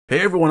Hey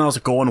everyone, how's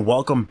it going?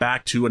 Welcome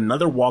back to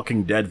another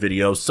Walking Dead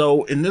video.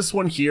 So in this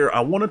one here,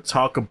 I want to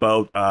talk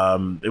about,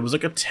 it was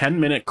like a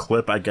 10-minute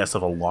clip, I guess,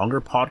 of a longer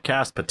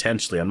podcast,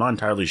 potentially. I'm not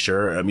entirely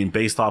sure. I mean,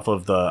 based off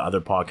of the other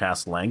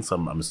podcast lengths,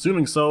 I'm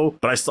assuming so.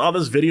 But I saw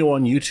this video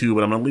on YouTube,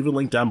 and I'm going to leave a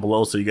link down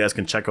below so you guys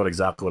can check out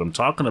exactly what I'm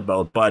talking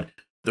about. But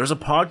there's a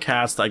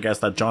podcast, I guess,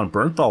 that Jon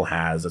Bernthal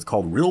has. It's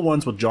called Real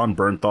Ones with Jon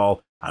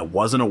Bernthal. I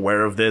wasn't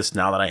aware of this.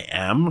 Now that I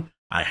am,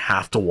 I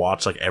have to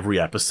watch like every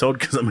episode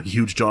because I'm a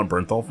huge Jon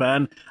Bernthal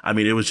fan. I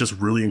mean, it was just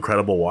really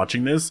incredible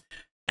watching this.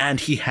 And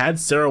he had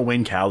Sarah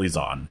Wayne Callies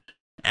on,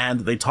 and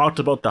they talked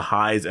about the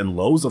highs and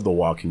lows of The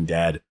Walking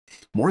Dead.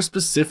 More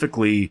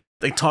specifically,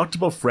 they talked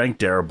about Frank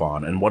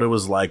Darabont and what it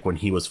was like when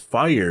he was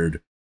fired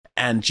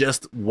and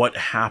just what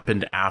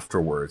happened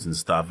afterwards and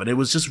stuff. And it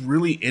was just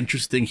really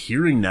interesting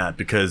hearing that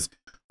because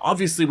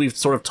obviously we've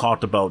sort of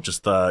talked about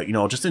just the,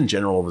 just in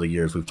general over the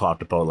years, we've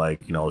talked about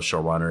like,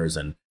 showrunners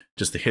and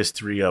just the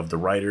history of the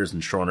writers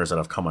and showrunners that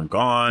have come and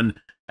gone,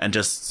 and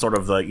just sort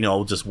of the,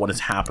 just what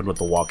has happened with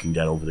The Walking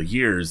Dead over the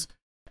years.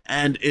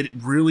 And it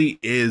really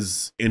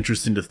is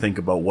interesting to think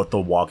about what The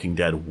Walking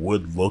Dead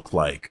would look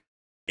like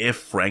if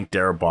Frank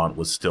Darabont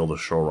was still the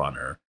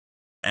showrunner.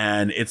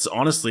 And it's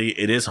honestly,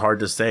 it is hard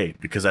to say,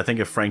 because I think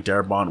if Frank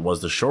Darabont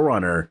was the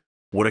showrunner,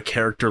 would a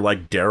character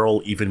like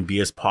Daryl even be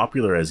as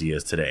popular as he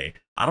is today?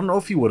 I don't know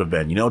if he would have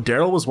been.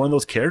 Daryl was one of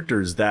those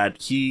characters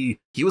that he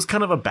was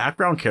kind of a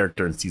background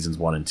character in seasons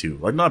 1 and 2.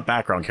 Like, not a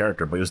background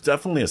character, but he was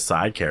definitely a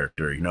side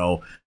character,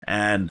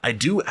 And I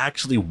do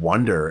actually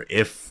wonder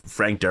if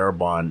Frank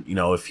Darabont,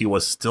 if he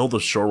was still the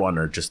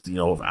showrunner, just,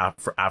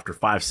 after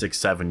 5, 6,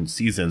 7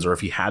 seasons, or if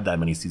he had that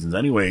many seasons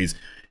anyways,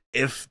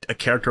 if a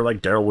character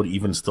like Daryl would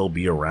even still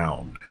be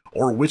around,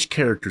 or which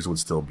characters would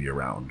still be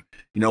around.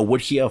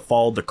 Would he have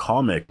followed the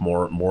comic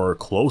more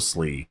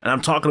closely? And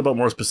I'm talking about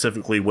more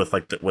specifically with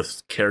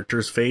with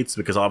characters' fates,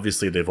 because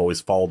obviously they've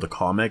always followed the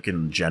comic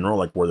in general,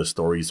 like where the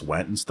stories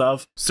went and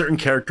stuff. Certain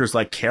characters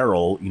like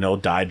Carol,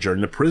 died during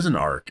the prison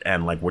arc,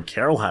 and like would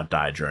Carol have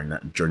died during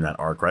that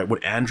arc, right?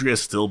 Would Andrea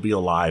still be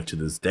alive to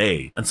this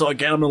day? And so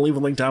again, I'm gonna leave a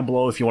link down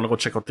below if you want to go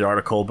check out the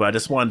article, but I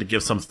just wanted to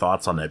give some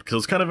thoughts on it because it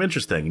was kind of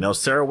interesting.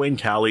 Sarah Wayne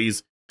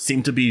Callies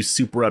seemed to be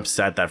super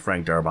upset that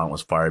Frank Darabont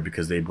was fired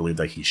because they believed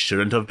that he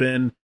shouldn't have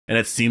been. And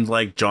it seemed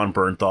like Jon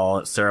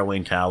Bernthal, Sarah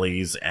Wayne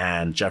Callies,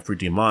 and Jeffrey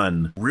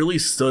DeMunn really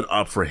stood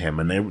up for him,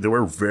 and they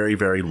were very,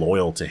 very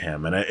loyal to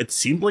him. And it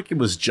seemed like it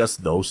was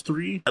just those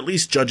three, at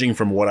least judging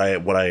from what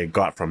I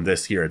got from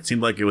this here. It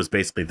seemed like it was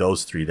basically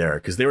those three there,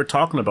 because they were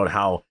talking about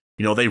how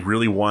they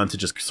really wanted to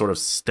just sort of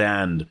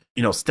stand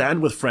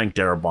with Frank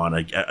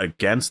Darabont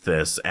against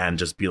this and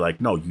just be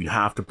like, no, you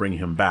have to bring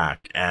him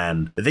back.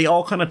 And they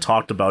all kind of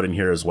talked about in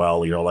here as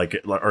well,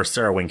 or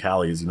Sarah Wayne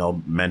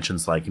Callies,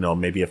 mentions like,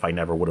 maybe if I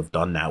never would have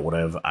done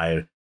that,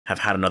 I have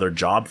had another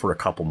job for a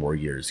couple more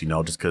years,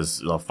 just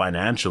because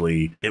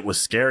financially it was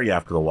scary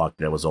after The Walking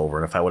Dead was over.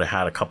 And if I would have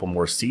had a couple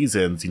more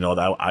seasons,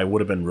 that I would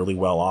have been really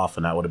well off,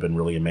 and that would have been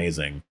really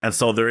amazing. And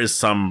so there is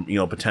some,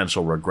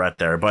 potential regret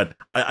there. But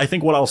I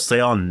think what I'll say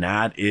on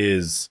that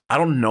is, I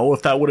don't know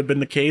if that would have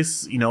been the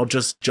case,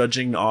 just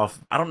judging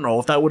off. I don't know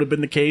if that would have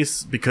been the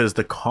case, because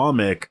the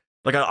comic,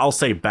 like I'll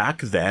say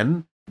back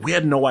then, we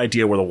had no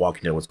idea where The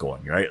Walking Dead was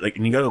going, right? Like,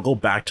 and you gotta go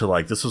back to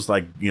like, this was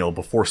like,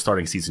 before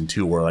starting season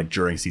 2, or like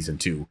during season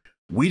 2.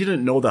 We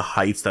didn't know the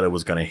heights that it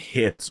was gonna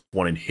hit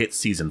when it hit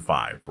season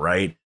 5,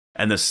 right?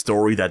 And the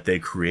story that they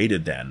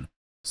created then.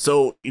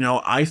 So,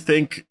 I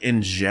think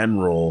in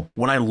general,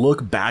 when I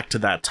look back to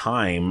that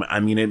time, I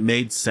mean, it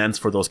made sense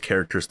for those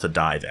characters to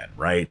die then,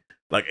 right?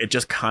 Like, it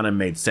just kind of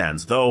made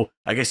sense. Though,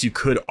 I guess you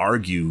could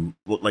argue,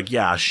 like,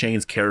 yeah,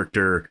 Shane's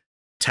character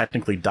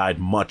technically died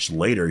much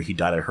later. He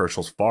died at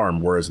Herschel's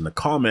farm, whereas in the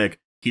comic,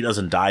 he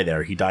doesn't die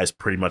there. He dies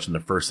pretty much in the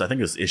first, I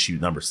think it's issue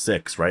number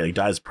 6, right? He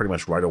dies pretty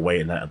much right away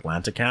in that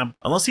Atlanta camp.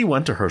 Unless he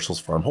went to Herschel's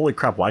farm. Holy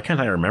crap, why can't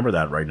I remember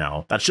that right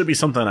now? That should be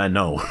something I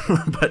know.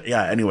 But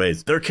yeah,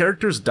 anyways, their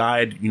characters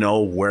died,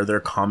 where their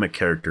comic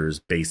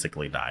characters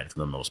basically died for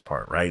the most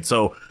part, right?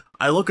 So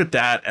I look at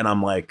that and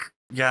I'm like,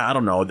 yeah, I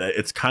don't know.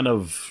 It's kind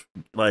of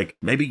like,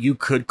 maybe you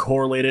could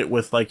correlate it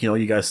with like,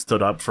 you guys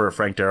stood up for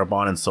Frank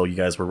Darabont, and so you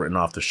guys were written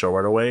off the show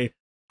right away.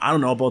 I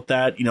don't know about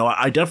that.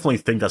 I definitely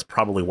think that's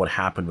probably what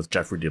happened with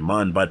Jeffrey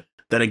DeMunn, but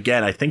then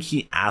again, I think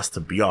he asked to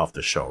be off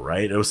the show,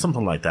 right? It was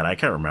something like that. I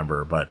can't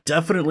remember, but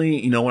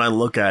definitely, when I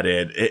look at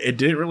it, it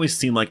didn't really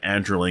seem like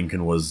Andrew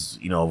Lincoln was,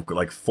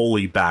 like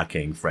fully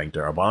backing Frank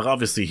Darabont.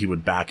 Obviously, he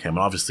would back him.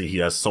 Obviously, he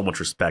has so much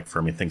respect for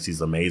him. He thinks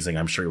he's amazing.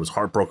 I'm sure he was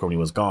heartbroken when he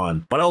was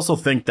gone. But I also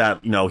think that,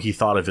 he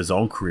thought of his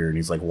own career, and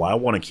he's like, well, I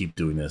want to keep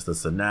doing this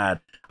and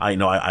that.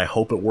 I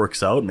hope it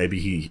works out. Maybe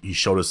he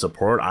showed his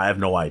support. I have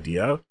no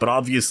idea. But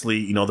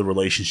obviously, the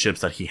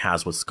relationships that he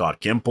has with Scott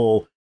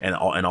Gimple and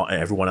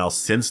everyone else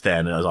since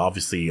then is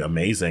obviously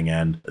amazing.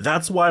 And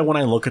that's why when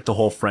I look at the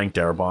whole Frank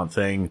Darabont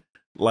thing,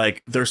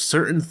 like, there's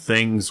certain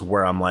things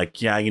where I'm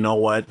like, yeah, you know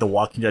what? The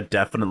Walking Dead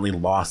definitely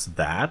lost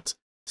that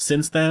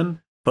since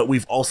then. But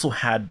we've also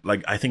had,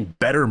 like, I think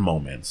better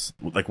moments,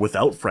 like,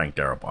 without Frank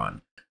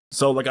Darabont.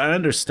 So, like, I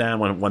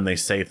understand when they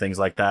say things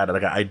like that.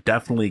 Like, I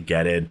definitely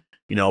get it.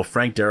 you know,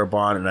 Frank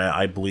Darabont, and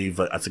I believe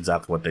that's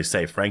exactly what they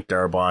say. Frank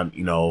Darabont,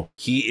 you know,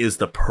 he is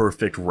the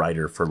perfect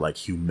writer for like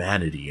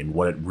humanity and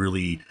what it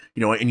really,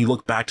 you know, and you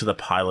look back to the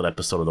pilot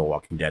episode of The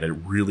Walking Dead, it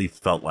really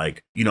felt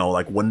like, you know,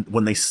 like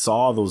when they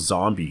saw those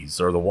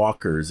zombies or the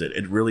walkers,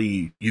 it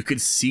really, you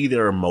could see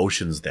their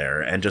emotions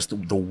there, and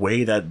just the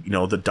way that, you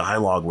know, the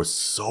dialogue was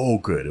so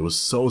good. It was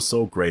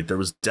so great. There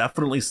was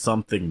definitely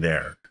something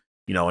there,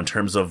 you know, in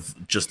terms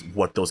of just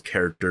what those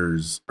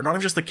characters, or not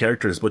even just the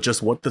characters, but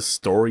just what the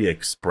story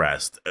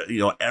expressed. You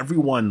know,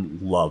 everyone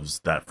loves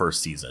that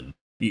first season.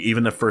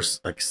 Even the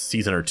first like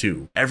season or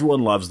two,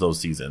 everyone loves those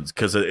seasons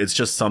because it's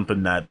just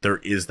something that there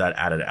is that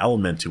added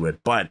element to it.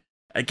 But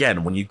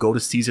again, when you go to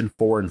season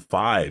 4 and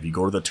 5, you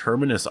go to the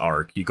Terminus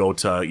arc, you go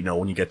to, you know,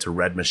 when you get to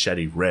Red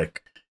Machete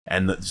Rick,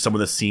 and some of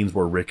the scenes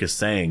where Rick is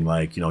saying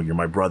like, you know, you're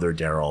my brother,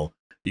 Daryl,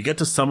 you get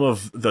to some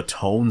of the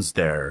tones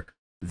there.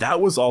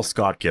 That was all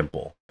Scott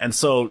Gimple. And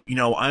so, you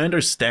know, I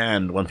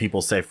understand when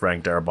people say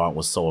Frank Darabont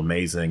was so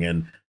amazing.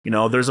 And, you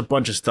know, there's a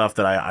bunch of stuff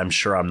that I'm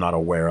sure I'm not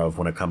aware of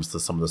when it comes to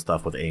some of the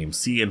stuff with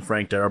AMC and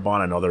Frank Darabont.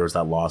 I know there was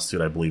that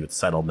lawsuit. I believe it's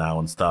settled now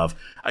and stuff.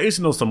 I used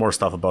to know some more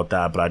stuff about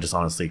that, but I just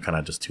honestly kind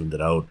of just tuned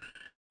it out.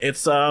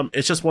 It's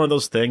just one of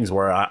those things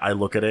where I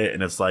look at it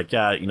and it's like,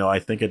 yeah, you know, I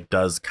think it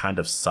does kind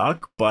of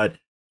suck, but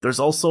there's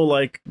also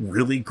like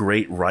really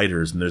great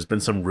writers, and there's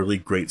been some really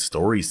great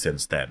stories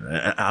since then.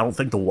 And I don't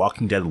think The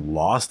Walking Dead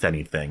lost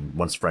anything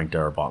once Frank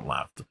Darabont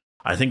left.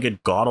 I think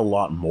it got a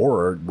lot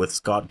more with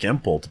Scott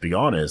Gimple, to be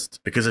honest,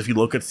 because if you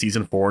look at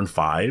season 4 and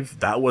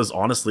 5, that was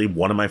honestly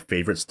one of my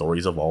favorite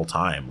stories of all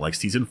time. Like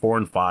season 4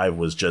 and 5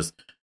 was just,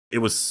 it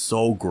was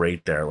so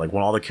great there. Like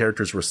when all the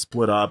characters were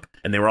split up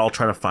and they were all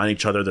trying to find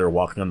each other, they were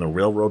walking on the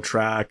railroad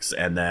tracks,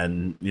 and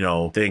then, you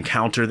know, the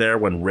encounter there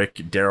when Rick,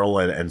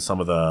 Daryl, and some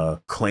of the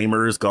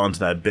claimers got into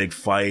that big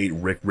fight.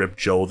 Rick ripped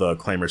Joe the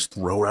claimer's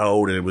throat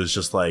out, and it was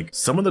just like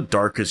some of the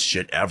darkest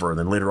shit ever. And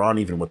then later on,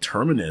 even with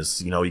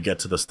Terminus, you know, you get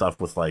to the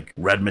stuff with like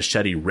Red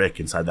Machete Rick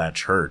inside that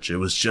church. It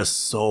was just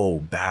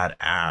so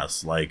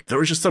badass. Like there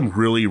was just some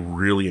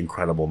really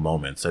incredible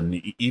moments. And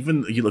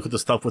even you look at the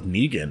stuff with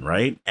Negan,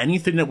 right?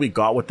 Anything that we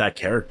got with that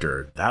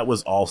character, that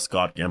was all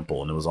Scott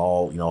Gimple, and it was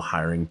all, you know,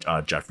 hiring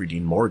Jeffrey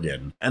Dean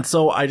Morgan. And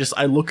so I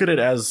look at it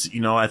as,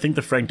 you know, I think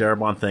the Frank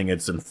Darabont thing,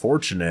 it's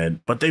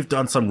unfortunate, but they've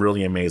done some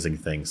really amazing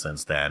things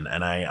since then.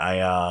 And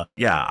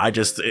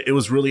it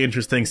was really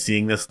interesting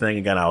seeing this thing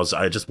again.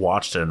 I just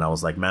watched it and I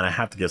was like, man, I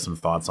have to get some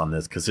thoughts on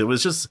this, because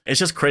it's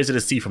just crazy to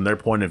see from their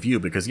point of view,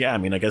 because yeah, I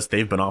mean, I guess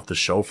they've been off the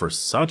show for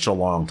such a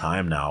long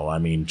time now. I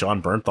mean,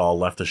 Jon Bernthal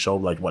left the show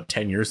like what,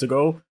 10 years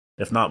ago,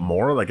 if not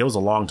more. Like it was a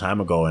long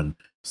time ago, and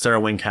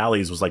Sarah Wayne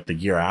Callies was like the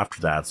year after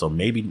that, so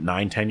maybe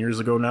 9-10 years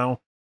ago now.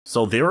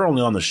 So they were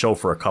only on the show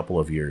for a couple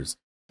of years,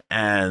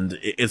 and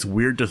it's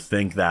weird to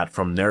think that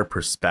from their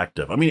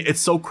perspective. I mean,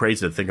 it's so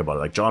crazy to think about it.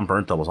 Like Jon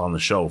Bernthal was on the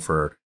show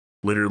for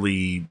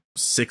literally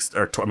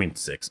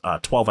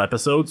 12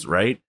 episodes,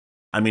 right?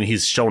 I mean,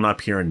 he's shown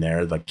up here and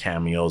there, like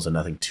cameos, and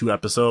I think 2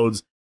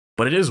 episodes.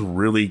 But it is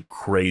really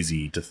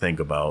crazy to think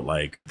about.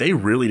 Like they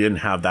really didn't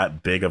have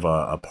that big of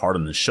a part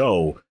in the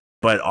show.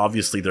 But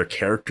obviously their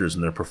characters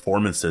and their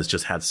performances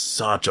just had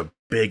such a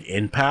big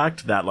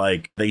impact that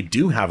like they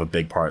do have a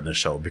big part in the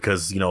show,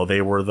 because, you know,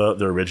 they were the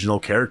original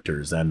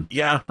characters. And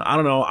yeah, I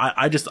don't know.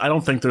 I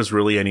don't think there's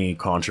really any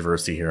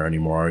controversy here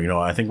anymore. You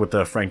know, I think with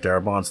the Frank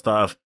Darabont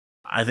stuff,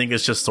 I think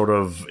it's just sort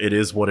of, it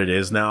is what it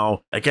is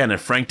now. Again, if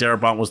Frank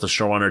Darabont was the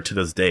showrunner to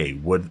this day,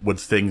 would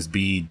things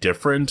be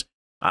different?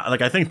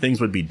 I think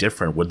things would be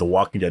different. Would The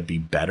Walking Dead be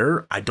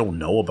better? I don't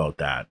know about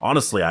that.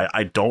 Honestly,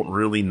 I don't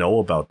really know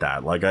about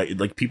that.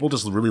 Like people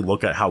just really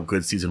look at how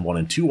good season 1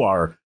 and 2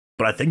 are,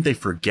 but I think they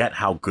forget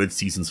how good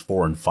seasons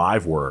 4 and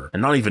 5 were.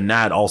 And not even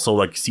that, also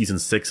like season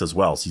 6 as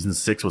well. Season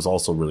 6 was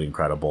also really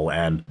incredible.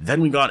 And then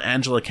we got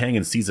Angela Kang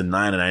in season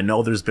 9, and I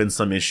know there's been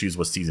some issues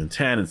with season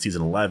 10 and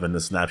season 11.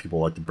 This and that, people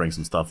like to bring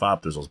some stuff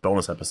up. There's those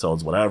bonus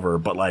episodes, whatever.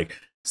 But like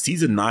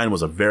season 9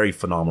 was a very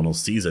phenomenal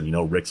season. You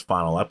know, Rick's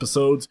final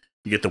episodes.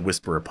 You get the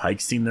Whisperer Pike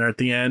scene there at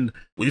the end.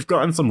 We've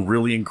gotten some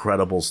really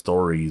incredible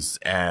stories,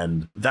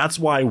 and that's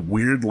why,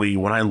 weirdly,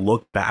 when I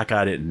look back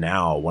at it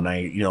now, when I,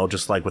 you know,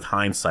 just like with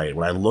hindsight,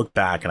 when I look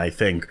back and I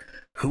think,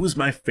 who's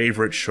my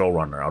favorite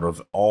showrunner out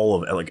of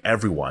all of, like,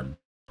 everyone,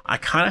 I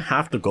kind of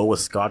have to go with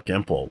Scott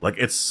Gimple. Like,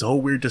 it's so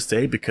weird to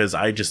say, because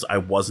I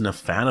wasn't a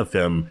fan of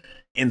him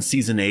in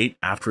season 8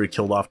 after he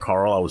killed off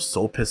Carl. I was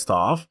so pissed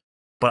off.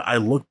 But I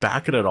look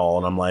back at it all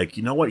and I'm like,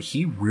 you know what?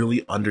 He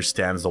really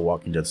understands The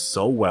Walking Dead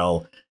so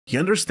well. He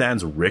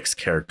understands Rick's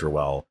character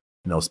well,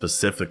 you know,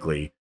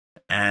 specifically.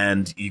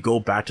 And you go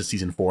back to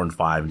season 4 and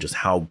 5 and just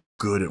how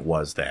good it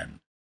was then.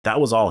 That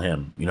was all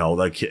him, you know,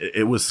 like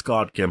it was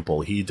Scott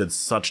Gimple. He did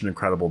such an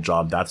incredible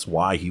job. That's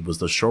why he was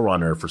the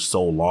showrunner for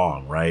so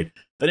long, right?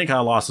 Then he kind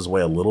of lost his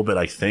way a little bit,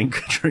 I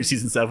think, during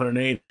season 7 and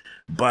 8.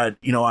 But,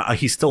 you know,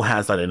 he still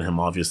has that in him,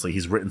 obviously.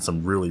 He's written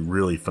some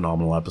really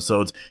phenomenal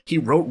episodes. He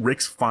wrote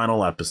Rick's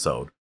final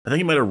episode. I think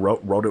he might have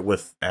wrote it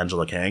with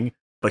Angela Kang,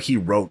 but he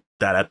wrote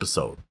that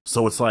episode.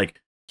 So it's like,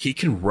 he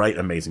can write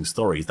amazing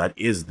stories. That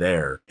is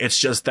there. It's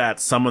just that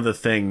some of the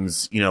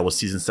things, you know, with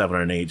season 7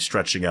 and 8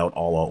 stretching out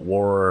all out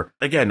war,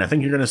 again, I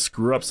think you're going to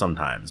screw up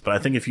sometimes. But I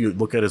think if you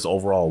look at his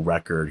overall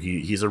record,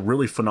 he's a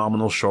really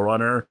phenomenal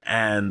showrunner.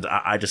 And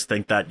I just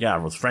think that, yeah,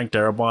 with Frank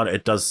Darabont,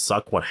 it does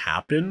suck what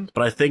happened.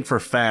 But I think for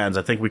fans,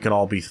 I think we can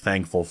all be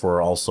thankful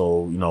for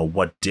also, you know,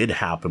 what did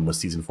happen with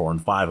season 4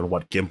 and 5 and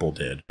what Gimple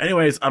did.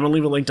 Anyways, I'm going to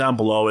leave a link down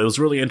below. It was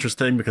really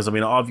interesting because, I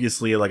mean,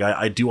 obviously, like,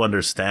 I do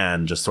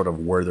understand just sort of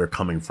where they're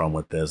coming from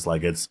with this.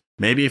 Like, it's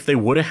maybe if they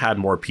would have had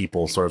more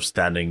people sort of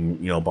standing,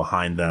 you know,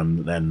 behind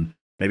them, then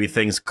maybe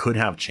things could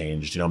have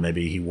changed. You know,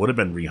 maybe he would have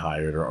been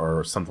rehired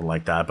or something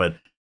like that. But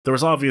there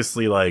was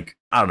obviously, like,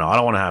 I don't know, I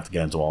don't want to have to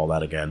get into all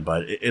that again,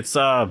 but it's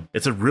a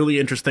really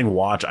interesting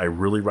watch. I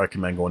really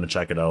recommend going to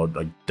check it out.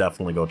 Like,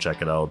 definitely go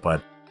check it out.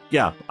 But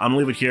yeah, I'm gonna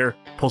leave it here.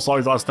 Post all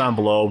your thoughts down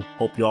below.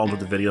 Hope you all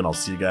enjoyed the video, and I'll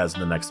see you guys in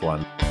the next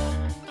one.